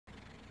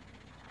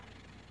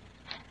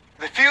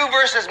The few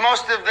versus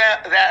most of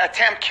that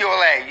attempt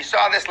QLA. You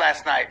saw this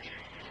last night.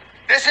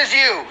 This is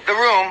you, the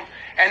room,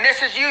 and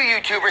this is you,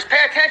 YouTubers.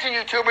 Pay attention,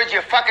 YouTubers, you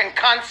fucking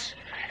cunts.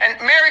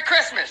 And Merry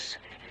Christmas.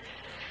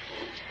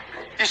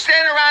 You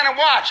stand around and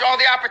watch all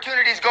the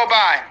opportunities go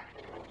by.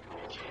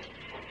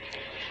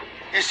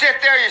 You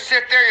sit there, you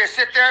sit there, you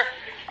sit there.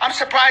 I'm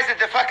surprised that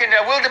the fucking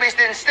wildebeest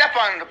didn't step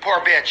on the poor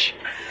bitch.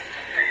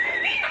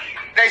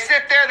 They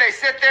sit there,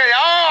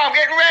 oh, I'm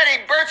getting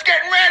ready. Bert's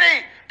getting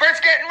ready. Bert's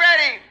getting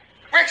ready.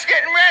 Rick's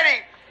getting ready.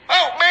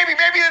 Oh, maybe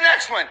the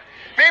next one.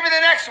 Maybe the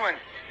next one.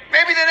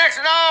 Maybe the next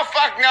one. Oh,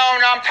 fuck, no,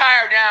 I'm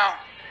tired now.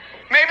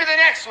 Maybe the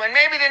next one.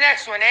 Maybe the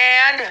next one.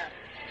 And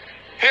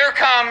here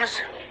comes.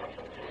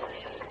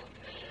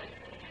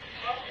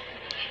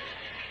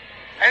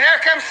 And there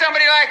comes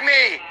somebody like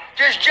me.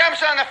 Just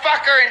jumps on the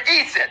fucker and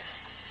eats it.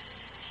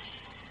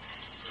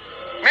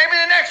 Maybe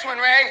the next one,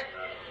 Ray.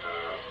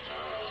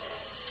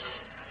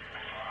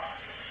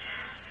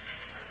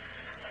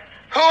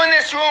 Who in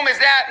this room is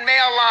that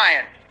male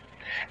lion?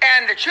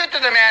 And the truth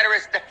of the matter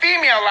is the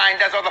female lion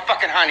does all the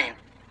fucking hunting,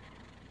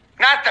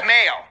 not the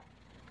male.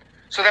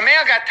 So the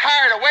male got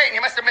tired of waiting. He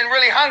must have been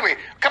really hungry.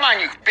 Come on,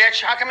 you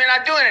bitch. How come you're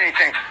not doing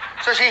anything?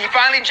 So he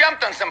finally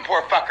jumped on some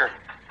poor fucker.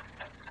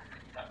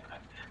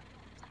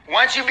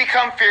 Once you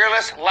become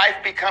fearless, life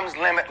becomes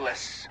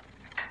limitless.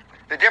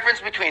 The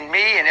difference between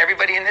me and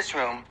everybody in this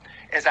room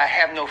is I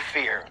have no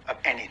fear of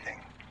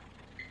anything.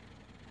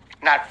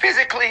 Not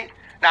physically,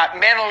 not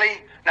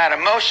mentally, not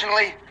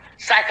emotionally,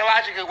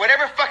 psychologically,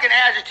 whatever fucking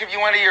adjective you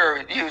want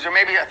to use, or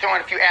maybe throw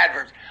in a few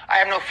adverbs. I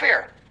have no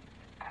fear.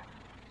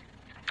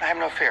 I have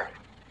no fear.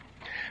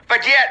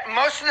 But yet,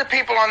 most of the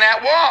people on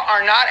that wall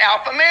are not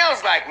alpha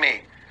males like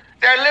me.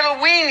 They're little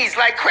weenies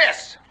like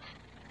Chris.